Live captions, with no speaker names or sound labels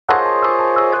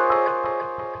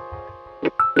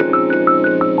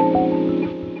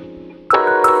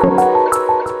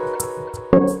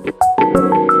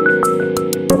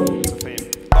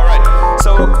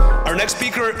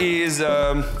is,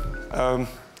 so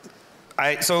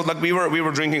like we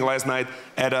were drinking last night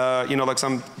at like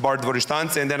some bar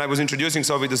Dvorištance, and then I was introducing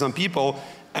Sophie to some people,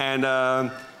 and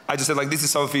I just said like, this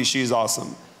is Sophie, she's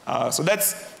awesome. So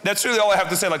that's really all I have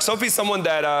to say. Like Sophie's someone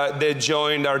that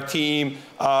joined our team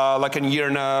like a year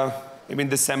and maybe in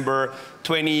December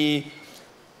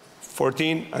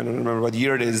 2014. I don't remember what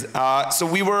year it is. So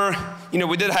we were,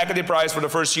 we did Hackaday Prize for the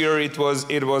first year. It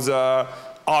was a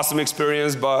awesome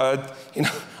experience, but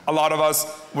a lot of us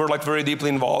were like very deeply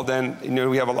involved, and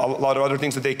we have a lot of other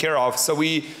things to take care of. So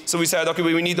we said, okay,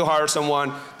 we need to hire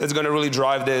someone that's going to really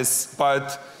drive this,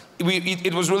 but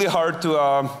it was really hard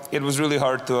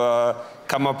to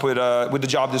come up with the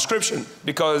job description,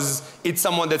 because it's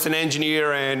someone that's an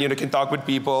engineer and can talk with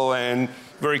people and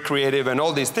very creative and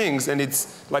all these things, and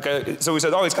it's like so we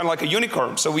said, oh, it's kind of like a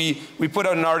unicorn. So we put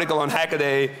out an article on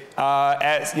Hackaday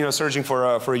as searching for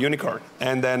a unicorn,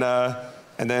 and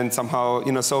then somehow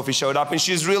Sophie showed up, and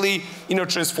she's really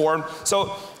transformed.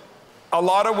 So a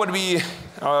lot of what we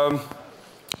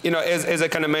as I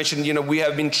kind of mentioned, we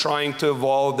have been trying to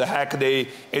evolve the Hackaday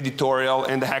editorial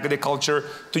and the Hackaday culture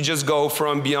to just go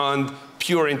from beyond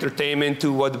pure entertainment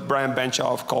to what Brian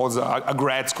Benchoff calls a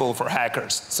grad school for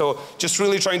hackers. So just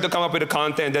really trying to come up with a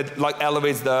content that like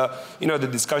elevates the the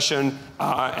discussion,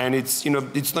 and it's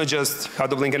it's not just how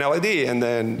to blink an LED and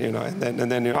then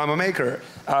I'm a maker,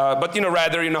 but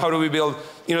rather how do we build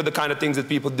the kind of things that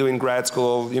people do in grad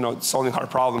school, solving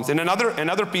hard problems. And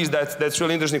another piece that's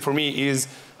really interesting for me is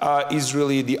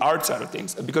really the art side of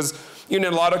things, because in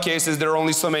a lot of cases there are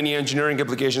only so many engineering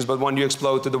applications, but when you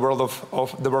explode to the world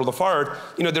of art,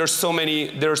 there are so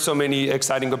many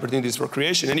exciting opportunities for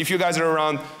creation. And if you guys are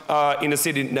around in the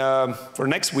city for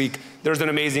next week, there's an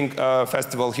amazing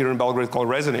festival here in Belgrade called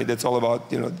Resonate that's all about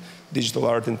digital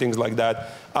art and things like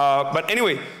that. But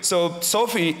anyway, so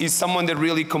Sophie is someone that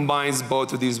really combines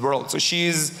both of these worlds. So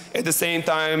she's at the same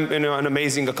time an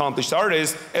amazing accomplished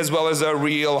artist, as well as a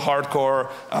real hardcore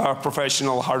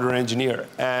professional hardware engineer.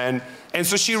 And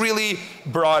so she really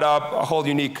brought up a whole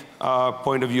unique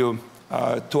point of view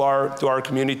to our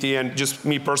community, and just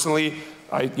me personally,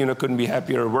 I couldn't be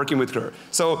happier working with her.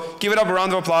 So give it up a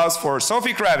round of applause for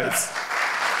Sophi Kravitz.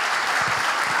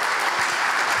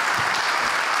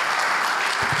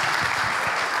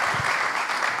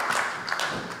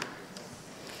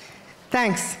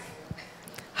 Thanks.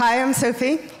 Hi, I'm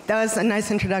Sophie. That was a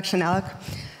nice introduction, Alec.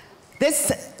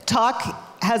 This talk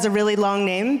has a really long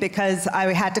name because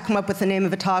I had to come up with the name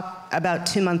of a talk about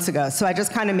 2 months ago. So I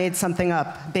just kind of made something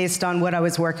up based on what I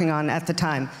was working on at the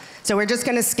time. So we're just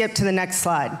going to skip to the next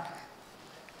slide.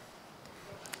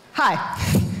 Hi.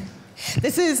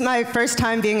 This is my first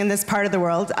time being in this part of the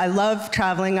world. I love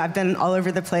traveling. I've been all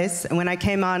over the place. And when I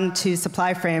came on to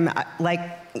Supply Frame, like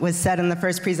was said in the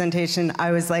first presentation,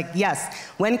 I was like, yes,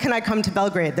 when can I come to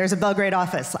Belgrade? There's a Belgrade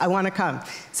office. I want to come.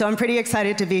 So I'm pretty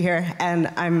excited to be here, and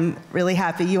I'm really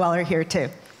happy you all are here too.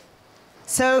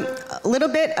 So a little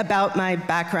bit about my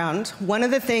background. One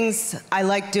of the things I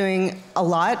like doing a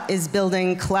lot is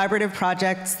building collaborative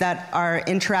projects that are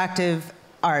interactive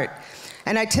art.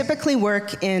 And I typically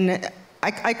work in,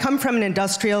 I come from an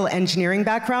industrial engineering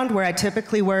background where I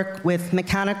typically work with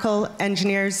mechanical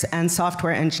engineers and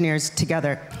software engineers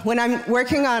together. When I'm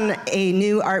working on a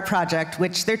new art project,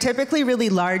 which they're typically really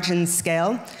large in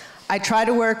scale, I try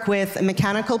to work with a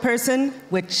mechanical person,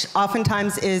 which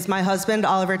oftentimes is my husband,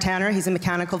 Oliver Tanner. He's a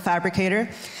mechanical fabricator.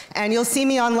 And you'll see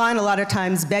me online a lot of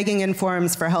times begging in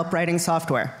forums for help writing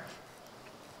software.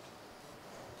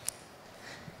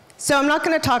 So I'm not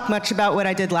going to talk much about what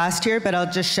I did last year, but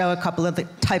I'll just show a couple of the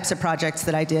types of projects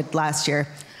that I did last year.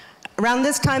 Around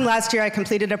this time last year, I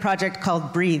completed a project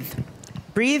called Breathe.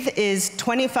 Breathe is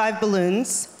 25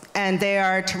 balloons, and they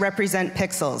are to represent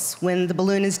pixels. When the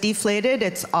balloon is deflated,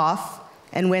 it's off,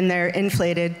 and when they're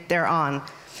inflated, they're on.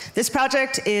 This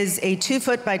project is a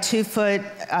 2-foot by 2-foot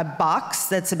box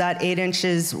that's about 8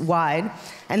 inches wide.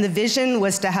 And the vision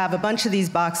was to have a bunch of these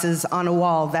boxes on a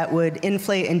wall that would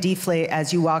inflate and deflate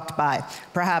as you walked by,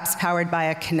 perhaps powered by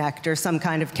a Kinect or some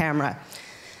kind of camera.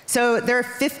 So there are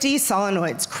 50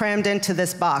 solenoids crammed into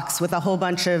this box with a whole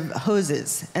bunch of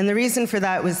hoses. And the reason for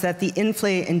that was that the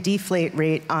inflate and deflate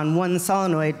rate on one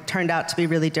solenoid turned out to be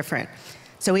really different.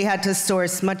 So we had to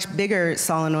source much bigger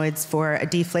solenoids for a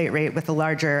deflate rate with a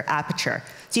larger aperture.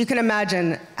 So you can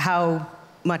imagine how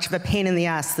much of a pain in the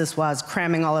ass this was,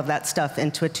 cramming all of that stuff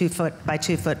into a 2-foot by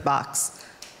 2-foot box.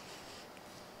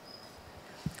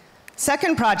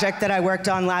 Second project that I worked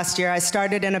on last year, I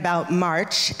started in about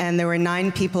March, and there were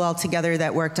 9 people altogether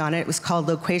that worked on it. It was called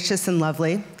Loquacious and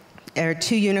Lovely. There are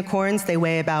 2 unicorns. They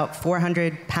weigh about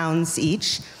 400 pounds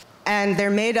each. And they're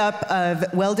made up of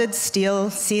welded steel,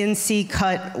 CNC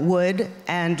cut wood,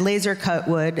 and laser cut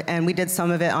wood, and we did some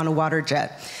of it on a water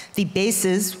jet. The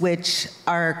bases, which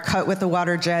are cut with a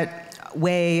water jet,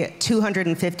 weigh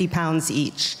 250 pounds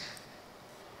each.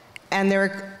 And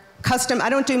they're custom. I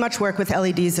don't do much work with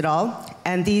LEDs at all,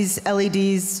 and these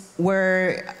LEDs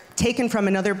were taken from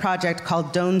another project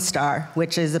called Dome Star,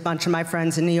 which is a bunch of my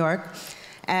friends in New York.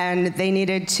 And they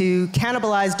needed to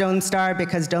cannibalize Dome Star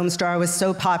because Dome Star was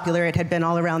so popular, it had been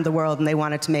all around the world, and they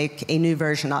wanted to make a new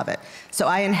version of it. So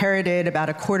I inherited about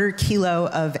a quarter kilo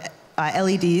of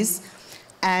LEDs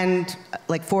and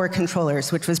like 4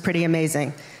 controllers, which was pretty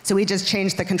amazing. So we just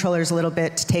changed the controllers a little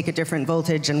bit to take a different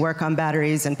voltage and work on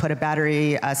batteries and put a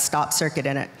battery stop circuit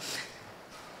in it.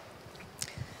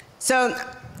 So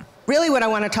really what I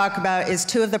want to talk about is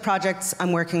 2 of the projects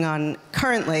I'm working on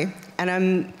currently.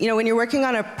 And when you're working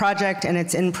on a project and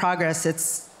it's in progress,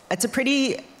 it's a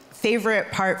pretty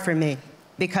favorite part for me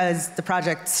because the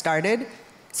project started,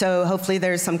 so hopefully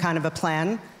there's some kind of a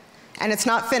plan. And it's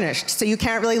not finished, so you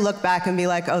can't really look back and be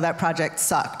like, oh, that project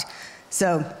sucked.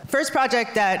 So first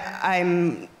project that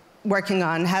I'm working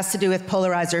on has to do with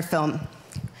polarizer film.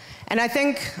 And I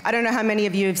don't know how many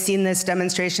of you have seen this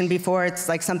demonstration before. It's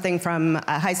like something from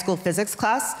a high school physics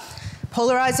class.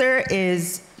 Polarizer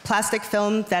is plastic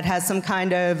film that has some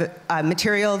kind of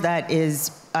material that is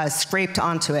scraped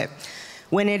onto it.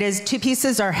 When 2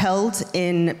 pieces are held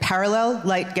in parallel,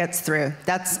 light gets through.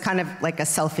 That's kind of like a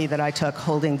selfie that I took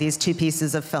holding these 2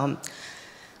 pieces of film.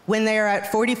 When they are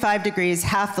at 45 degrees,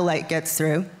 half the light gets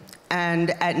through, and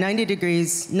at 90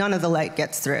 degrees, none of the light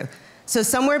gets through. So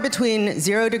somewhere between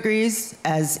 0 degrees,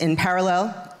 as in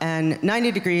parallel, and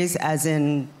 90 degrees, as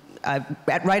in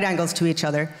at right angles to each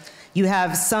other, you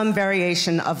have some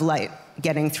variation of light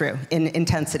getting through in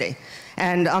intensity.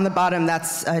 And on the bottom,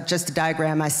 that's just a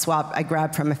diagram I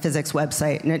grabbed from a physics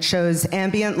website. And it shows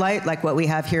ambient light, like what we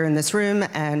have here in this room,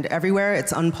 and everywhere.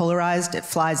 It's unpolarized. It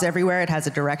flies everywhere. It has a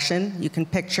direction. You can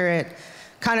picture it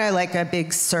kind of like a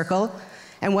big circle.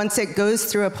 And once it goes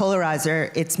through a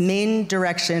polarizer, its main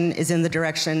direction is in the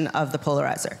direction of the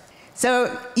polarizer.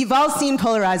 So you've all seen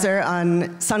polarizer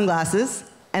on sunglasses.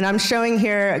 And I'm showing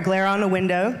here a glare on a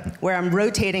window where I'm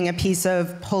rotating a piece of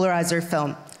polarizer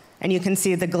film. And you can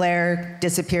see the glare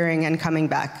disappearing and coming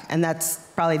back. And that's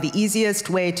probably the easiest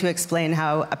way to explain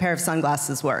how a pair of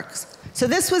sunglasses works. So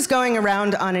this was going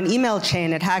around on an email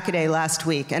chain at Hackaday last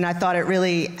week, and I thought it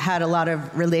really had a lot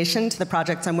of relation to the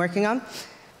projects I'm working on.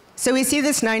 So we see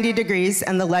this 90 degrees,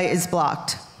 and the light is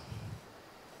blocked.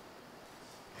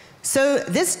 So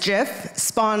this GIF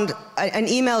spawned an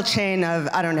email chain of,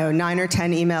 I don't know, 9 or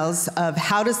 10 emails of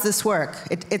how does this work?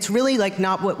 It's really like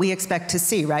not what we expect to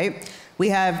see, right? We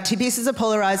have 2 pieces of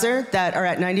polarizer that are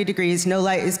at 90 degrees, no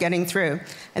light is getting through.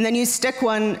 And then you stick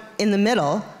one in the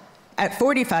middle at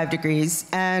 45 degrees,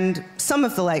 and some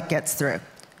of the light gets through.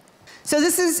 So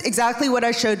this is exactly what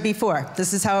I showed before.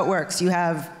 This is how it works. You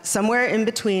have somewhere in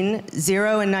between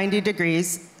 0 and 90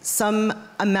 degrees, some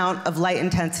amount of light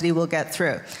intensity will get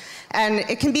through. And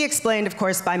it can be explained, of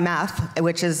course, by math,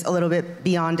 which is a little bit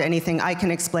beyond anything I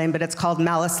can explain, but it's called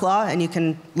Malus law, and you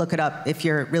can look it up if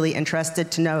you're really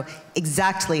interested to know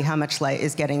exactly how much light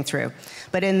is getting through.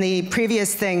 But in the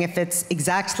previous thing, if it's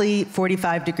exactly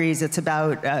 45 degrees, it's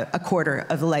about a quarter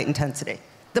of the light intensity.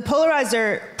 The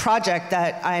polarizer project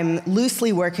that I'm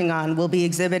loosely working on will be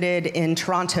exhibited in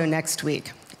Toronto next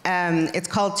week. It's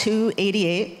called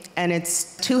 288, and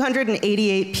it's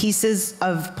 288 pieces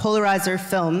of polarizer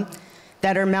film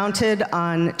that are mounted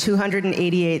on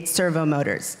 288 servo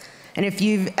motors. And if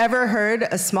you've ever heard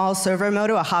a small servo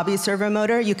motor, a hobby servo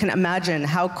motor, you can imagine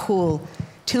how cool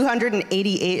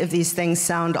 288 of these things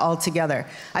sound all together.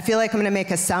 I feel like I'm going to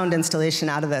make a sound installation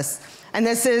out of this. And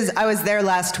I was there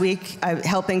last week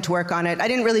helping to work on it. I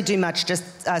didn't really do much, just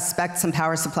spec some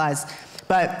power supplies.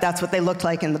 But that's what they looked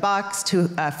like in the box,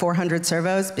 400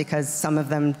 servos, because some of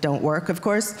them don't work, of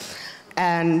course.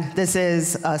 And this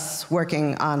is us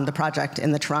working on the project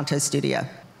in the Toronto studio.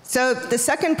 So the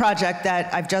second project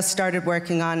that I've just started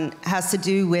working on has to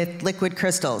do with liquid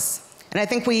crystals. And I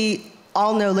think we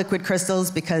all know liquid crystals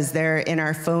because they're in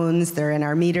our phones, they're in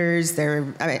our meters,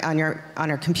 they're on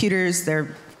our computers,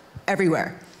 they're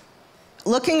everywhere.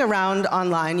 Looking around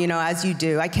online, as you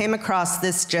do, I came across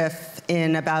this GIF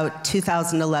in about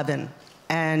 2011.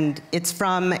 And it's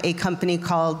from a company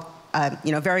called,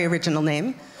 very original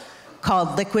name,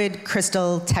 called Liquid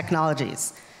Crystal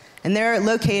Technologies. And they're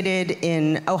located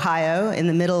in Ohio, in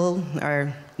the middle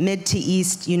or mid to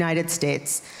east United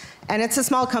States. And it's a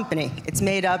small company. It's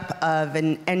made up of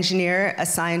an engineer, a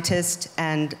scientist,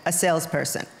 and a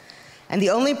salesperson. And the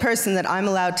only person that I'm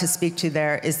allowed to speak to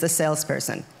there is the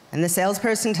salesperson. And the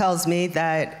salesperson tells me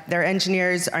that their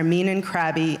engineers are mean and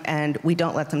crabby, and we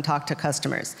don't let them talk to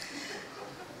customers.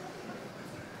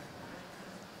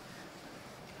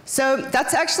 So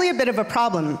that's actually a bit of a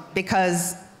problem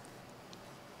because,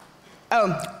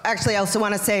 actually I also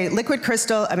want to say liquid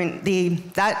crystal,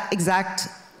 that exact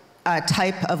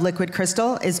type of liquid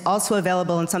crystal is also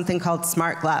available in something called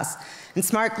smart glass. And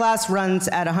smart glass runs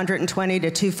at 120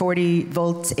 to 240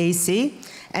 volts AC,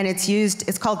 and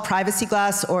it's called privacy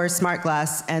glass or smart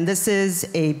glass, and this is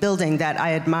a building that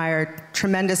I admire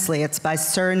tremendously. It's by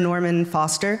Sir Norman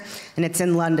Foster, and it's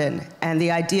in London. And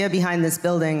the idea behind this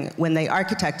building, when they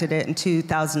architected it in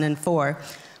 2004,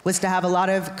 was to have a lot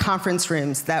of conference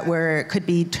rooms that could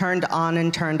be turned on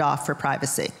and turned off for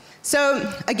privacy. So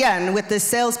again, with this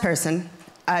salesperson,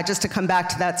 just to come back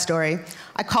to that story,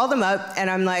 I call them up and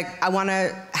I'm like, I want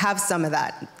to have some of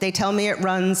that. They tell me it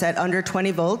runs at under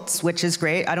 20 volts, which is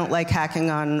great. I don't like hacking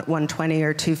on 120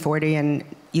 or 240, and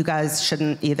you guys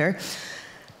shouldn't either.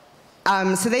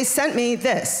 So they sent me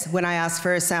this when I asked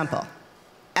for a sample.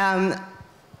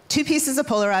 2 pieces of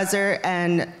polarizer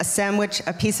and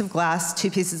a piece of glass, 2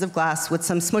 pieces of glass with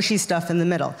some smushy stuff in the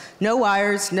middle. No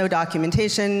wires, no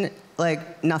documentation,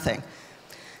 like nothing.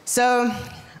 So,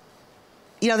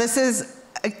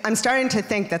 I'm starting to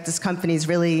think that this company is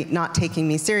really not taking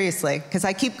me seriously, because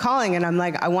I keep calling and I'm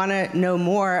like, I want to know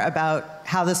more about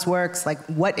how this works, like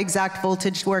what exact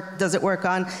voltage does it work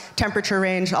on, temperature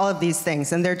range, all of these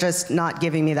things, and they're just not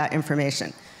giving me that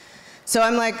information. So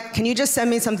I'm like, can you just send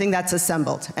me something that's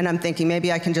assembled? And I'm thinking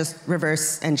maybe I can just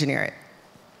reverse engineer it.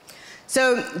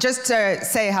 So just to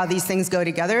say how these things go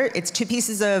together, it's 2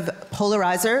 pieces of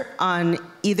polarizer on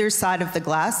either side of the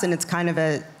glass, and it's kind of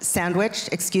a sandwich.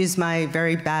 Excuse my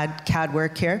very bad CAD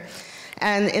work here.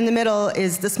 And in the middle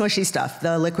is the smushy stuff,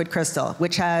 the liquid crystal,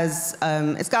 which has,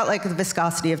 it's got like the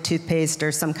viscosity of toothpaste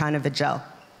or some kind of a gel.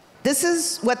 This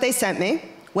is what they sent me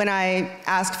when I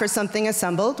asked for something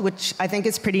assembled, which I think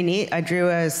is pretty neat. I drew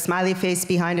a smiley face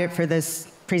behind it for this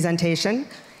presentation.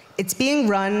 It's being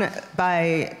run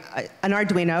by an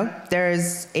Arduino.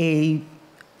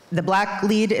 The black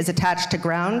lead is attached to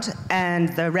ground, and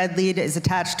the red lead is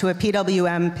attached to a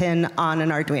PWM pin on an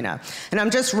Arduino. And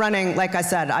I'm just running, like I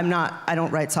said, I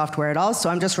don't write software at all, so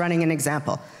I'm just running an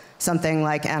example. Something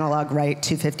like analog write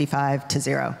 255 to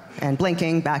 0, and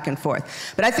blinking back and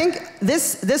forth. But I think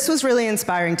this was really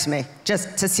inspiring to me,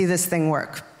 just to see this thing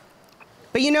work.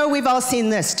 But we've all seen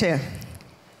this too.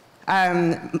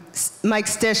 Mike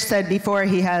Stish said before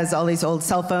he has all these old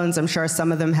cell phones. I'm sure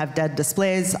some of them have dead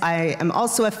displays. I am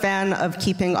also a fan of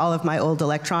keeping all of my old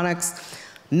electronics.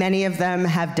 Many of them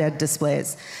have dead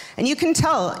displays. And you can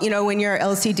tell, when your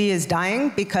LCD is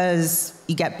dying, because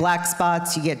you get black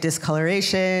spots, you get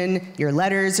discoloration, your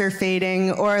letters are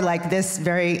fading, or like this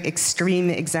very extreme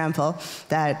example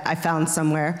that I found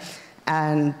somewhere.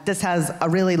 And this has a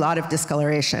really lot of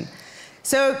discoloration.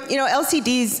 So,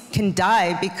 LCDs can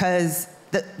die because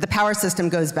the power system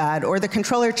goes bad or the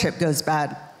controller chip goes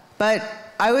bad. But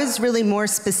I was really more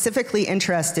specifically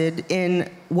interested in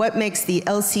what makes the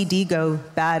LCD go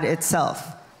bad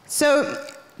itself. So,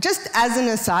 just as an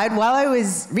aside, while I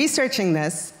was researching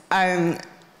this, a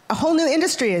whole new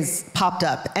industry has popped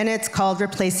up, and it's called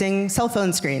replacing cell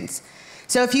phone screens.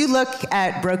 So if you look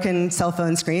at broken cell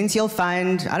phone screens, you'll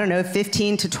find,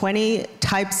 15 to 20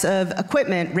 types of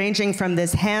equipment ranging from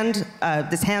this hand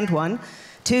one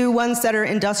to ones that are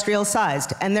industrial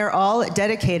sized. And they're all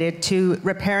dedicated to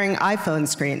repairing iPhone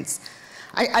screens.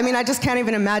 I just can't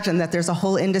even imagine that there's a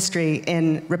whole industry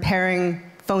in repairing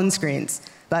phone screens,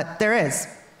 but there is.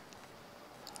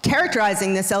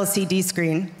 Characterizing this LCD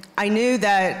screen, I knew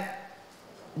that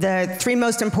the 3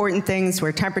 most important things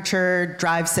were temperature,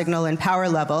 drive signal, and power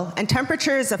level. And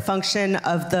temperature is a function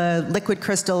of the liquid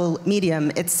crystal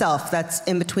medium itself that's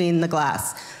in between the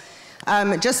glass.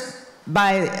 Just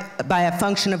by a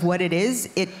function of what it is,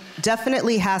 it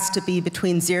definitely has to be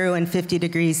between 0 and 50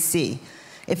 degrees C.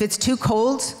 If it's too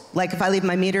cold, like if I leave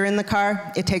my meter in the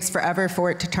car, it takes forever for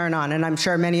it to turn on. And I'm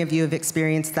sure many of you have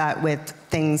experienced that with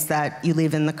things that you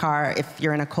leave in the car if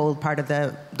you're in a cold part of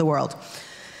the world.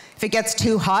 If it gets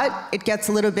too hot, it gets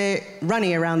a little bit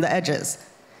runny around the edges.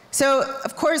 So,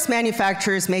 of course,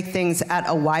 manufacturers make things at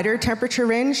a wider temperature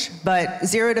range, but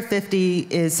 0 to 50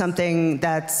 is something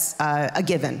that's a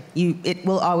given. It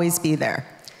will always be there.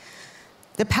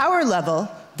 The power level,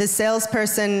 the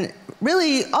salesperson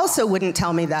really also wouldn't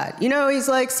tell me that. He's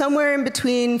like somewhere in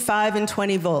between 5 and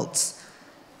 20 volts.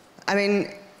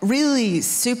 Really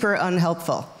super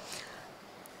unhelpful.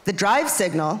 The drive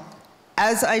signal,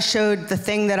 as I showed the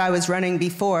thing that I was running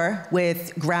before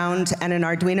with ground and an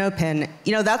Arduino pin,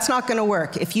 that's not going to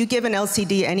work. If you give an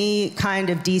LCD any kind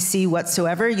of DC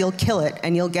whatsoever, you'll kill it,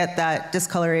 and you'll get that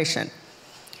discoloration.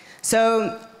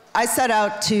 So I set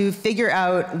out to figure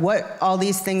out what all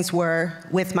these things were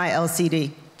with my LCD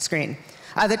screen.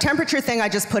 The temperature thing, I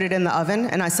just put it in the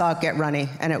oven, and I saw it get runny,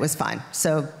 and it was fine.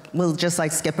 So we'll just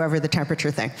skip over the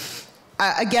temperature thing.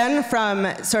 Again, from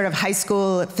sort of high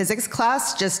school physics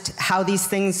class, just how these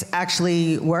things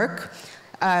actually work.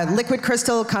 Liquid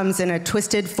crystal comes in a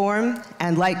twisted form,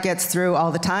 and light gets through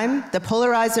all the time. The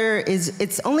polarizer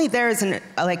it's only there as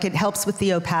it helps with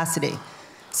the opacity.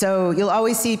 So you'll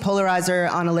always see polarizer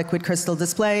on a liquid crystal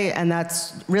display, and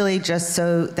that's really just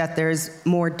so that there's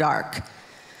more dark.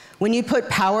 When you put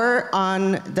power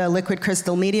on the liquid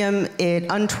crystal medium, it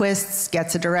untwists,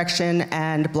 gets a direction,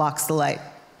 and blocks the light.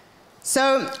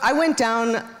 So I went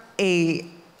down a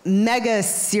mega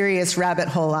serious rabbit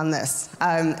hole on this.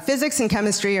 Physics and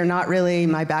chemistry are not really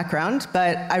my background,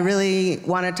 but I really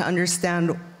wanted to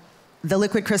understand the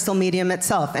liquid crystal medium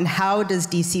itself, and how does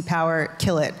DC power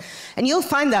kill it? And you'll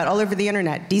find that all over the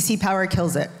internet. DC power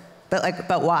kills it,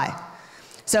 but why?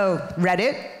 So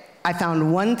Reddit, I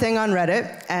found one thing on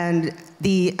Reddit, and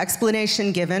the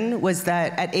explanation given was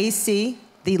that at AC,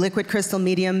 the liquid crystal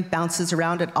medium bounces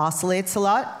around, it oscillates a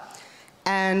lot,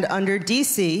 and under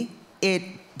DC, it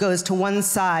goes to one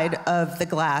side of the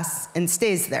glass and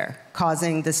stays there,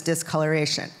 causing this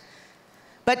discoloration.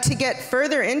 But to get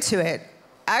further into it,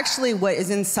 actually what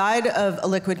is inside of a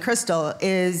liquid crystal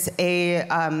is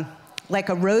like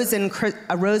a rows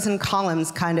and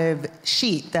columns kind of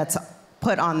sheet that's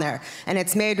put on there. And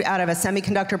it's made out of a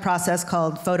semiconductor process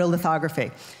called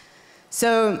photolithography.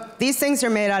 So these things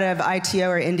are made out of ITO,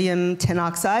 or indium tin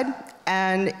oxide.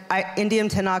 And indium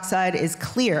tin oxide is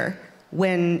clear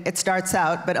when it starts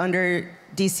out, but under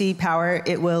DC power,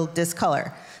 it will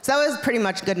discolor. So that was pretty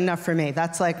much good enough for me.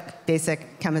 That's like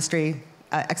basic chemistry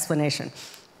explanation.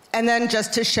 And then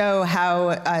just to show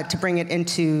how, to bring it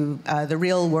into the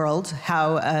real world,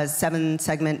 how a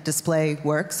 7-segment display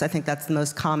works. I think that's the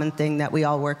most common thing that we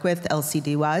all work with,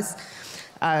 LCD-wise.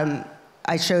 I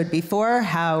showed before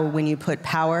how when you put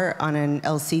power on an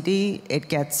LCD, it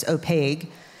gets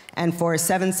opaque. And for a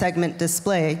 7-segment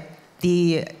display,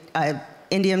 the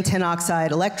indium tin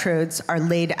oxide electrodes are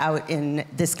laid out in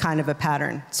this kind of a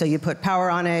pattern. So you put power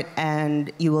on it,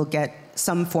 and you will get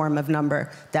some form of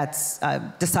number that's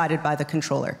decided by the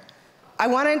controller. I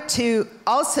wanted to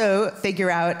also figure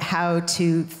out how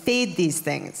to fade these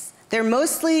things. They're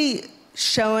mostly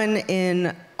shown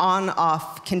in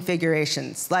on-off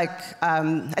configurations. Like,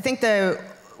 I think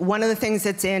one of the things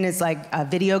it's in is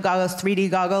video goggles, 3D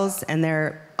goggles, and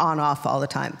they're on-off all the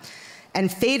time.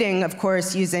 And fading, of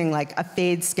course, using a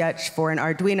fade sketch for an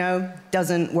Arduino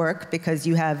doesn't work because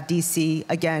you have DC,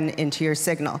 again, into your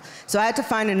signal. So I had to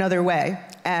find another way.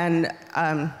 And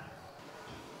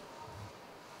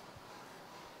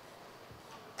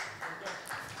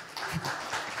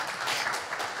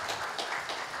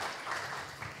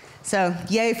so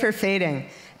yay for fading.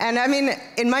 And I mean,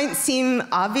 it might seem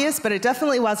obvious, but it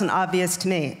definitely wasn't obvious to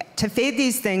me. To fade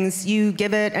these things, you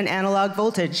give it an analog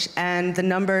voltage, and the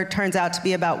number turns out to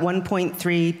be about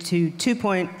 1.3 to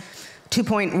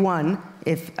 2.1,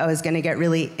 if I was going to get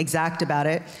really exact about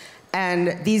it.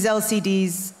 And these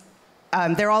LCDs,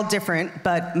 they're all different,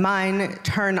 but mine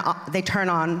turn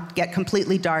on, get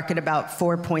completely dark at about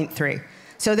 4.3.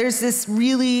 So there's this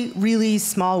really, really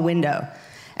small window.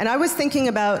 And I was thinking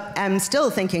about, I'm still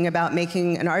thinking about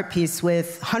making an art piece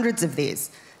with hundreds of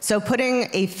these. So putting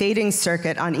a fading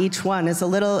circuit on each one is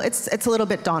it's a little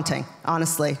bit daunting,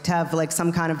 honestly, to have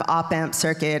some kind of op-amp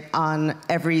circuit on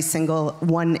every single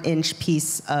 1-inch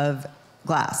piece of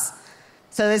glass.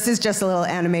 So this is just a little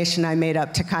animation I made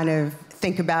up to kind of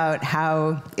think about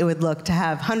how it would look to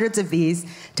have hundreds of these,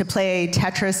 to play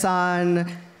Tetris on.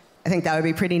 I think that would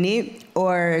be pretty neat.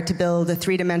 Or to build a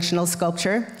 3-dimensional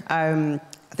sculpture.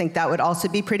 I think that would also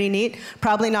be pretty neat.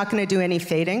 Probably not going to do any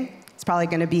fading. It's probably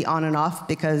going to be on and off,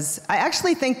 because I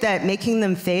actually think that making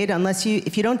them fade,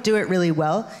 if you don't do it really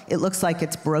well, it looks like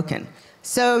it's broken.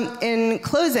 So in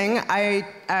closing,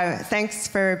 thanks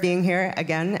for being here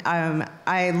again.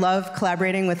 I love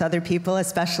collaborating with other people,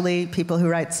 especially people who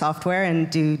write software and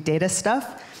do data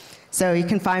stuff. So you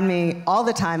can find me all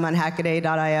the time on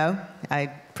hackaday.io. I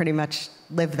pretty much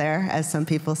live there, as some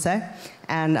people say.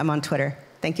 And I'm on Twitter.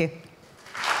 Thank you.